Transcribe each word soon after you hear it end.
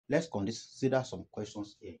let's consider some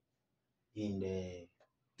questions here in the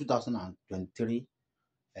 2023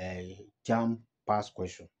 Jamb past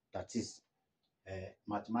question. That is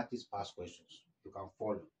mathematics past questions. You can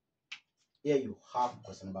follow. Here you have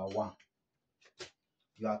question number 1.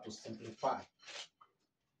 You have to simplify.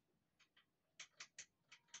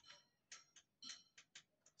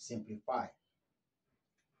 Simplify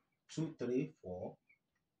 234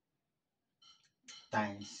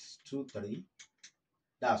 times 23.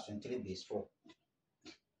 That's 23 base 4.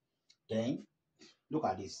 Then look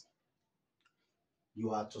at this.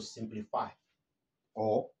 You have to simplify,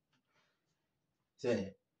 or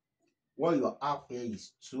say what you have here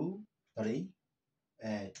is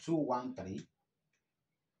 213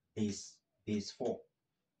 base 4.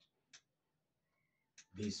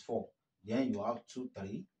 Base 4. Then you have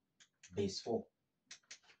 23 base 4.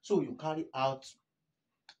 So you carry it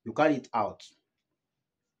out.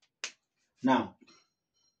 Now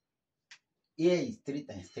here is 3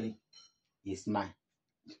 times 3 is 9.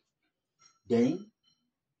 Then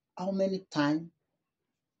how many times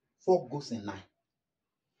 4 goes in 9?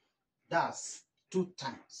 That's 2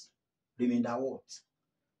 times. Remainder what?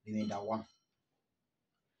 Remainder 1.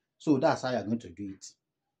 So that's how you're going to do it.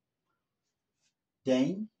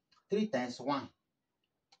 Then 3 times 1,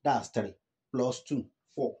 that's 3. Plus 2,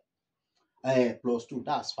 4. Plus 2,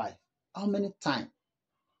 that's 5. How many times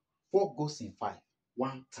 4 goes in 5?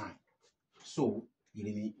 1 time. So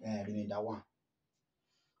remainder 1.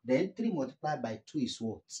 Then 3 multiplied by 2 is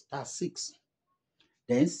what? That's 6.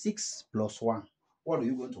 Then 6 plus 1. What are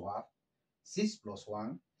you going to have? 6 plus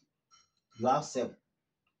 1, you have 7.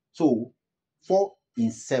 So 4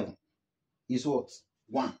 in 7 is what?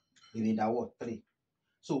 1. Remainder what? 3.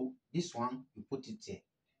 So this one, you put it here.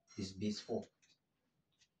 Is base 4.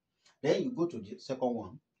 Then you go to the second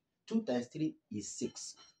one. 2 times 3 is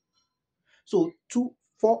 6. So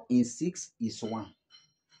 4 in 6 is 1.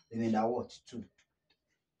 Remainder what? 2.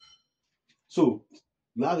 So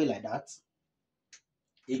you have it like that.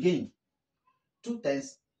 Again, 2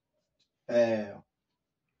 times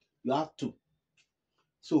you have 2.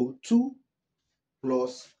 So 2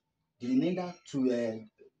 plus the remainder 2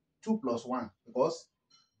 plus 1, because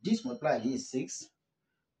this multiplied is 6.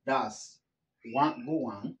 That's 1 go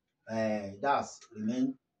 1. That's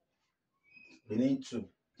remain 2.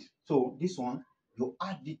 So this one you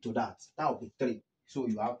add it to that. That will be 3. So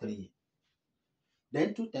you have 3.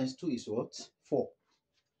 Then 2 times 2 is what? 4.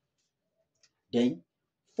 Then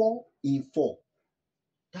 4 in 4.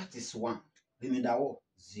 That is 1. Remainder what?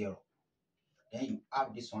 0. Then you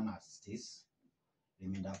have this one as this.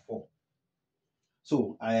 Remainder 4.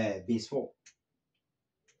 So base 4.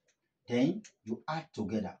 Then you add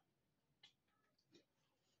together.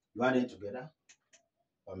 You add them together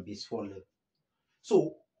on base 4 level.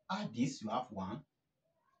 So add this, you have 1.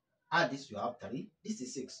 Add this, you have 3. This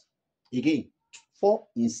is 6. Again, 4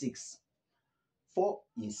 in 6. 4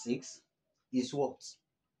 in 6 is what?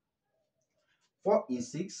 4 in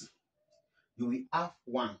 6, you will have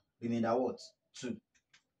 1. Remainder what? 2.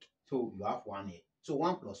 So you have 1 here. So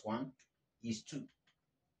 1 plus 1 is 2.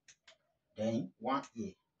 Then 1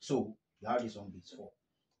 here. So you have this one base 4.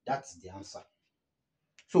 That's the answer.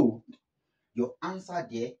 So your answer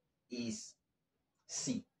there is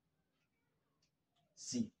C.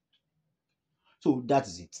 C. So that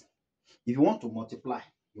is it. If you want to multiply,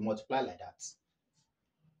 you multiply like that.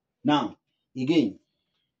 Now, again,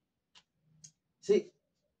 say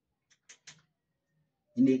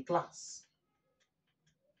in a class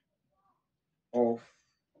of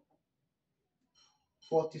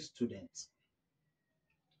 40 students,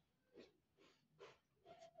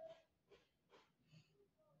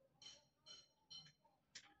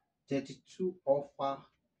 32 offer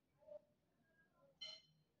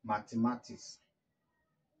mathematics,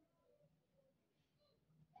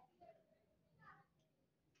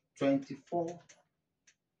 24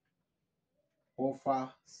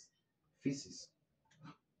 offers physics,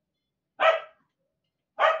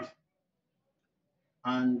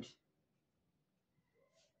 and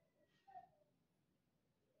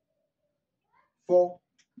 4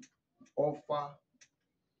 offer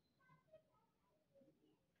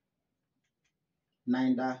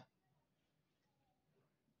neither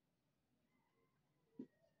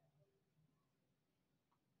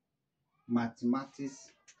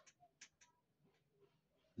mathematics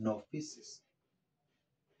nor physics.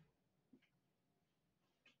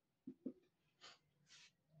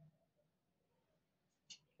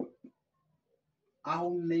 How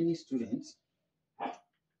many students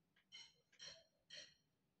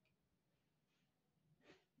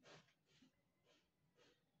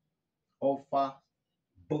offer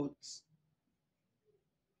both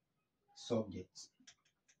subject.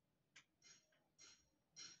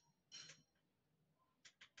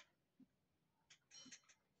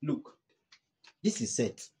 Look, this is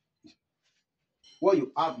set. What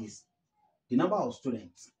you have is the number of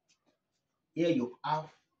students. Here you have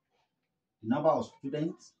the number of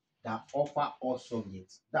students that offer all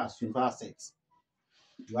subjects. That's universal set.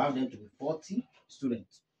 You have them to be 40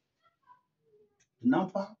 students. The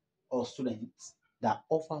number of students that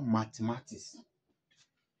offer mathematics.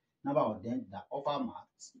 Number of them that offer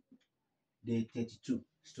maths, they 32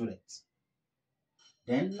 students.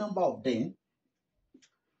 Then number of them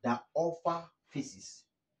that offer physics,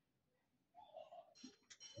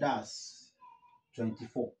 that's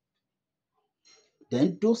 24.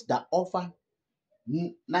 Then those that offer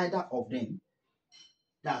neither of them,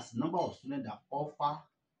 that's number of students that offer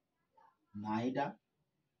neither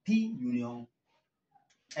P union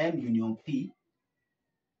M union P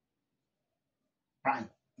prime.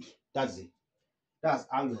 That's it. That's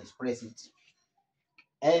how you express it.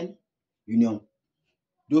 M union,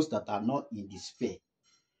 those that are not in the sphere.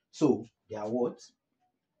 So they are what?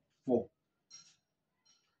 4.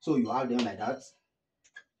 So you have them like that.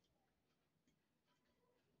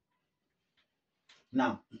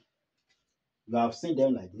 Now, you have seen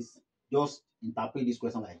them like this. Just interpret this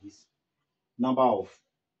question like this. Number of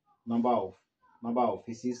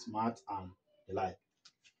physics, math, and the like.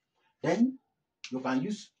 Then you can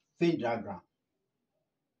use Venn diagram.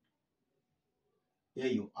 Here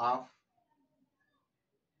you have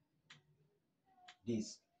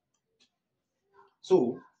this.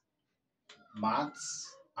 So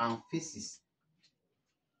maths and physics,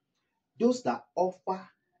 those that offer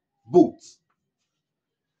both.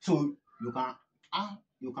 So you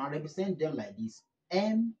can represent them like this.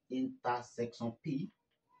 M intersection P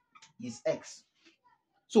is X.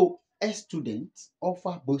 So S students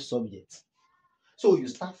offer both subjects. So you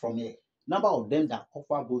start from here. Number of them that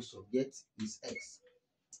offer both subjects is X.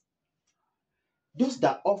 Those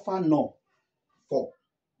that offer no, 4.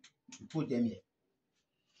 You put them here.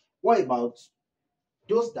 What about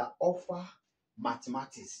those that offer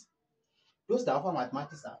mathematics? Those that offer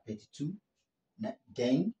mathematics are 32.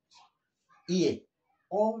 Then here,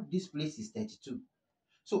 all this place is 32.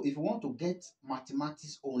 So if you want to get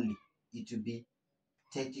mathematics only, it will be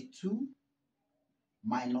 32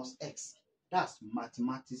 minus X. That's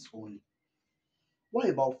mathematics only. What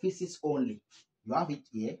about physics only? You have it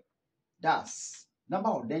here. That's number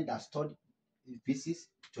of them that study physics,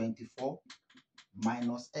 24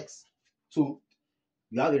 minus X. So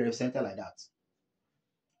you have it represented like that.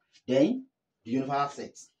 Then the universal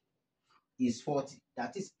set is 40.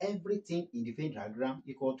 That is everything in the Venn diagram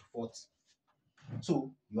equal to 40.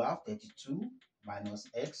 So you have 32 minus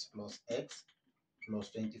X plus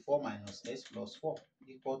 24 minus X plus 4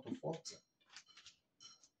 equal to 40.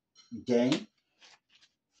 Then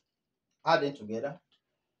add them together.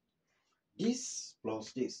 This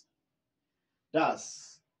plus this,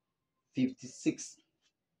 that's 56.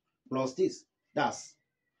 Plus this, that's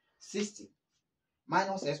 60.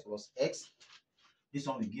 Minus X plus X, this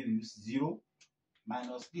one will give you 0.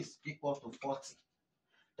 Minus this equal to 40.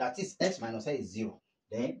 That is X minus X is 0.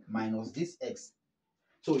 Then minus this X.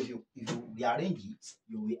 So if you rearrange it,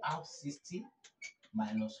 you will have 60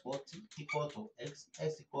 minus 40 equal to X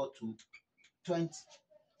equal to 20.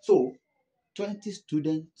 So 20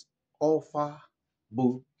 students offer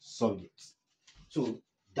both subjects. So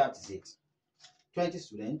that is it. 20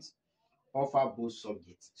 students offer both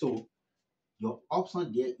subjects. So your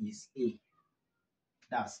option there is A.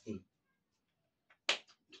 That's A.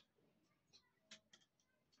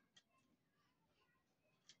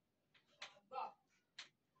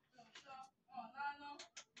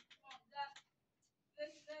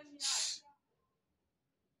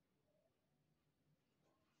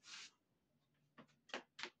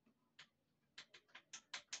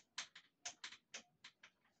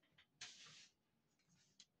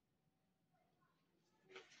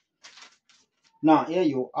 Now here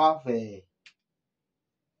you have a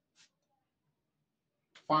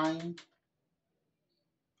find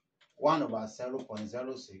 1 over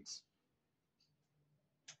 0.06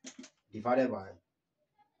 divided by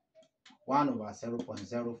 1 over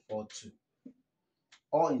 0.042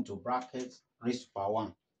 all into brackets raised to power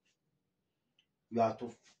 1. You have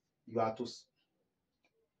to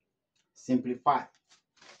simplify.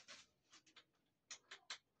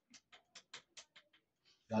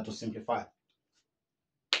 You have to simplify.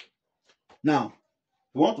 Now,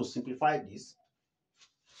 you want to simplify this.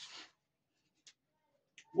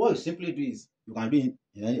 What you simply do is you can do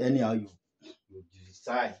it anyhow you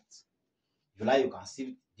decide. If you like, you can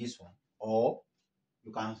see this one, or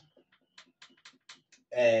you can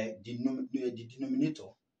the denominator,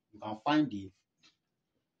 you can find the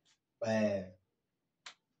uh,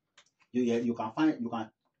 you can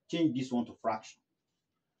change this one to fraction.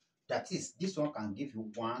 That is, this one can give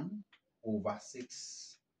you 1 over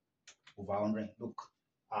 6 over 100. Look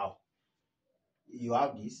how you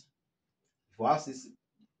have this. If you have 6,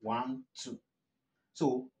 1, 2.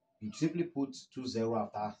 So you simply put 2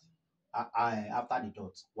 0 after the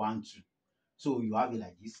dot, 1, 2. So you have it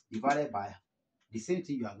like this, divided by the same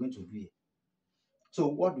thing you are going to do here. So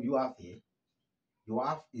what do you have here? You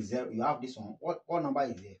have is 0. You have this one. What number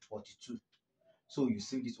is there? 42. So you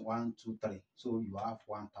see this 1, 2, 3. So you have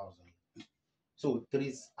 1,000. So 3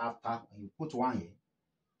 is after, when you put 1 here,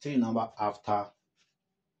 3 number after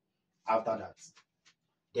that.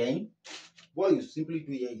 Then what you simply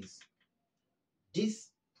do here is this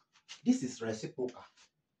is reciprocal.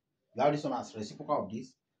 You have this one as reciprocal of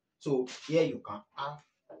this. So here you can have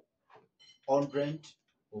 100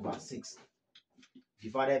 over 6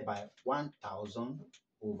 divided by 1,000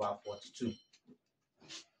 over 42.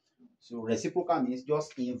 So reciprocal means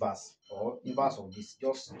just inverse or inverse of this.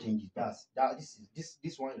 Just change it.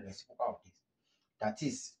 This one is reciprocal of this. That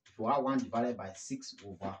is, if you have 1 divided by 6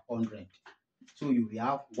 over 100, so you will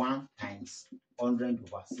have 1 times 100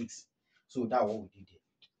 over 6. So that's what we did here.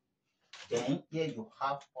 Then here you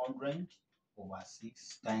have 100 over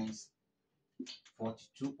 6 times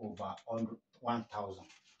 42 over 1,000.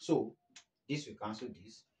 So this will cancel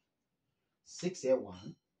this. 6 here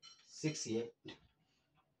 1, 6 here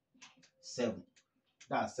 7.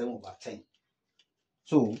 That's 7 over 10.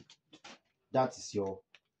 So that is your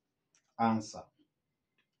answer.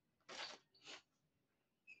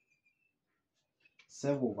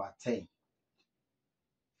 7 over 10.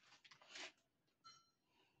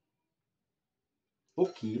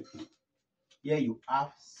 Okay, here you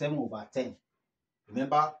have 7 over 10.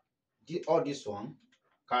 Remember, all this one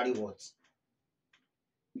carry what?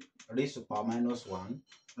 Raised to power minus 1,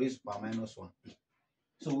 raised to power minus 1.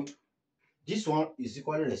 So this one is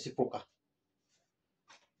equally reciprocal.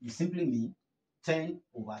 It simply means 10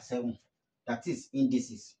 over 7. That is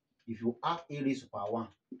indices. If you have a raised to power 1,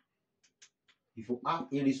 if you have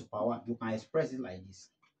a raised to power 1, you can express it like this.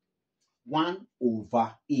 1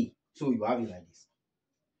 over a. So you have it like this.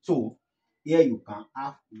 So here you can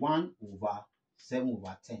have 1 over 7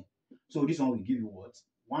 over 10. So this one will give you what?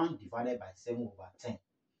 1 divided by 7 over 10.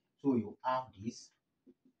 So you have this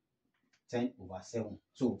 10 over 7.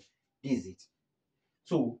 So this is it.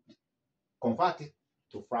 So convert it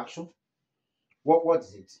to fraction. What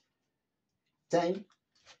is it? 10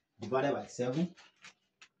 divided by 7.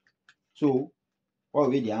 So what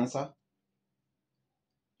will be the answer?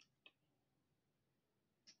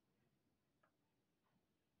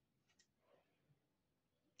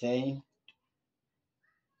 10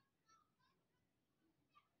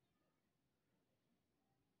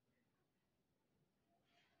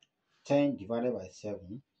 divided by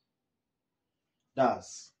 7.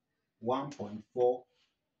 That's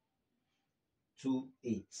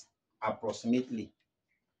 1.428 approximately.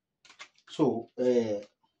 So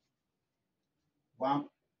one,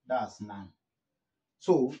 that's 9.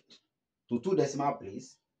 So to 2 decimal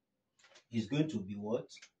place is going to be what?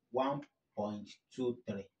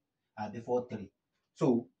 1.23 before 3.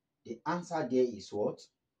 So the answer there is what?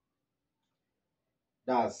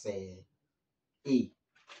 That's A. The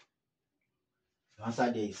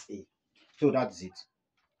answer there is A. So that's it.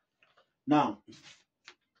 Now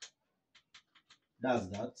that's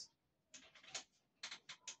that.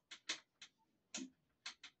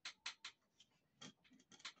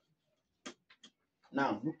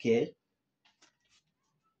 Now look here.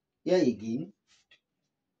 Here again,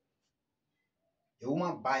 a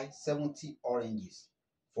woman buys 70 oranges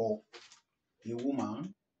for a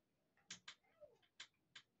woman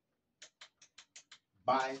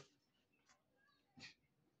buy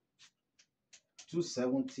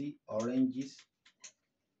 270 oranges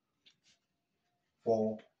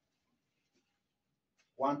for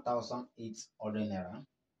 1,800 naira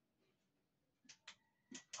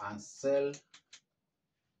and sell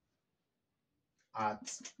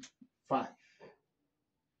at 5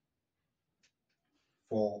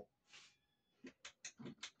 for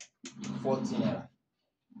 40 naira.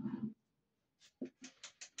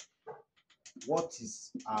 What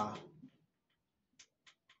is our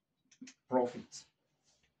profit?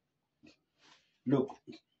 Look,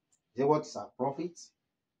 what is our profit?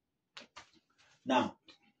 Now,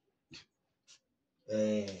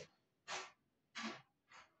 you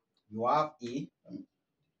have A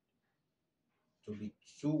to be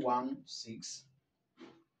 216.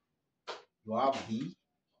 You have B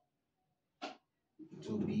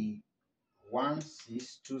to be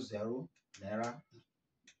 1620 naira.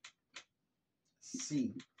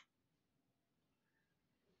 C,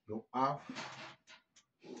 you have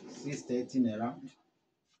 630 naira.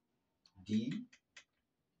 D,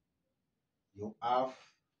 you have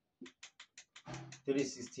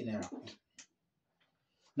 360 naira.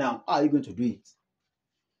 Now, how are you going to do it?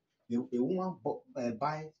 A woman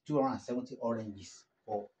buy 270 oranges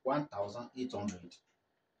for 1,800.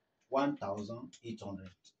 1,800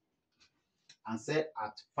 and sell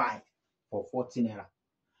at 5 for 40 naira.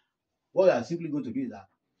 What you are simply going to do is that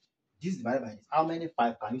this divided by this. How many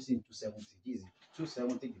 5 can you see in 270? This is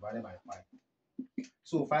 270 divided by 5.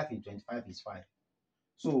 So 5 in 25 is 5.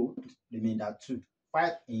 So remainder 2.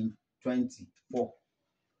 5 in 24.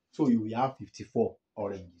 So you will have 54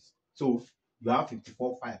 oranges. So you have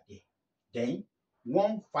 54 5 there. Then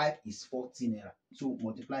 1 5 is 40 naira. So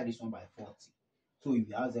multiply this one by 40. So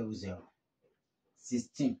you have 0 0.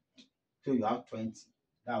 16. So you have 20.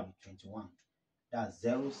 That will be 21. That's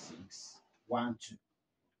 0612.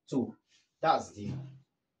 So that's the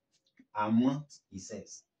amount he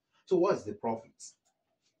says. So what's the profit?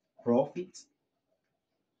 Profit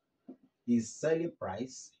is selling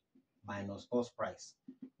price minus cost price,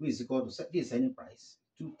 which is equal to this selling price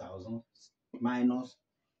 2,000 minus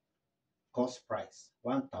cost price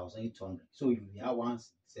 1,800. So you will have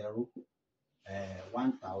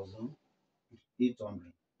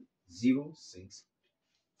 1,800 06.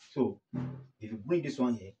 So if you bring this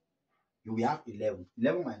one here, you will have 11.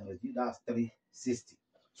 11 minus D, that's 360.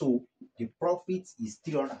 So the profit is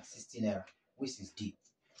 360 naira, which is D.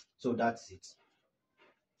 So that's it.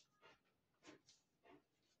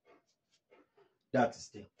 That is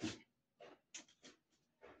it.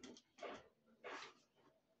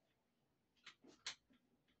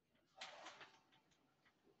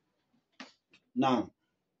 Now,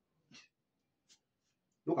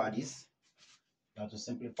 look at this. You have to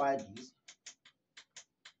simplify this.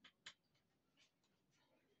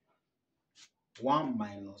 1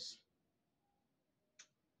 minus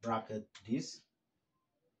bracket this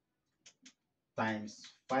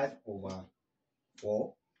times 5 over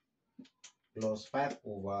 4 plus 5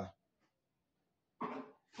 over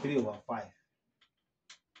 3 over 5.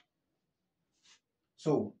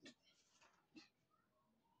 So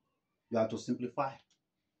you have to simplify.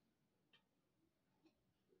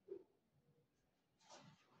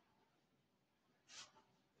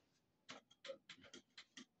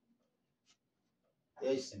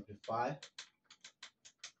 Here is simplify.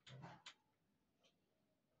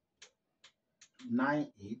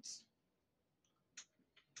 98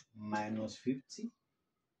 minus 50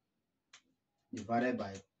 divided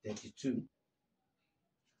by 32.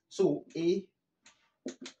 So A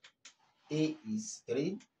is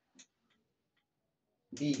 3,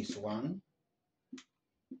 B is 1,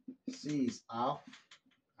 C is half,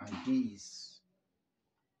 and D is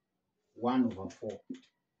 1 over 4.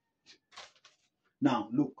 Now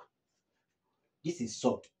look, this is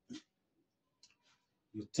short.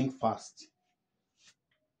 You think fast.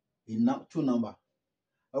 Two number.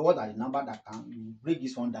 What are the number that can you break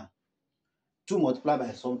this one down? 2 multiplied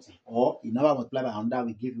by something, or a number multiplied by another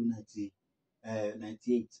will give you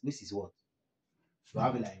 98. This is what? You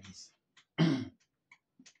have it like this.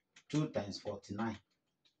 2 times 49.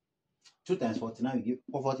 2 times 49 will give,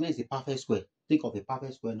 49 is a perfect square. Think of a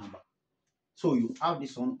perfect square number. So you have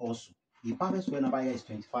this one also. The perfect square number here is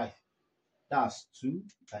 25. That's 2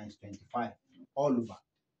 times 25 all over.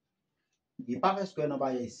 The perfect square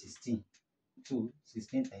number here is 16. So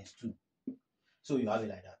 16 times 2. So you have it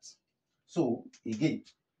like that. So again,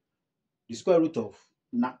 the square root of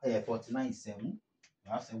 49 is 7.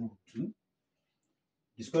 You have 7 root 2.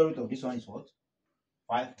 The square root of this one is what?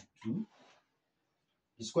 5 root 2.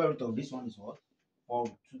 The square root of this one is what? 4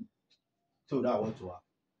 root 2. So that's what you have.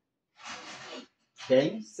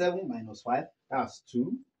 Then 7 minus 5, that's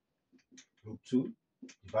 2 root 2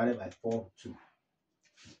 divided by 4 root 2.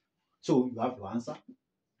 So you have your answer.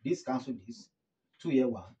 This cancel this. 2 here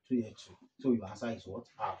 1, 2 here 2. So your answer is what?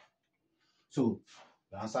 Half. So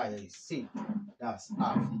your answer here is C. That's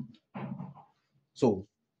half. So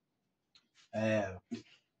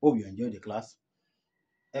hope you enjoyed the class.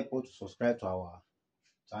 Help us to subscribe to our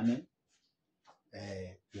channel.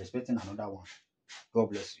 We're expecting another one. God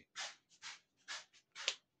bless you.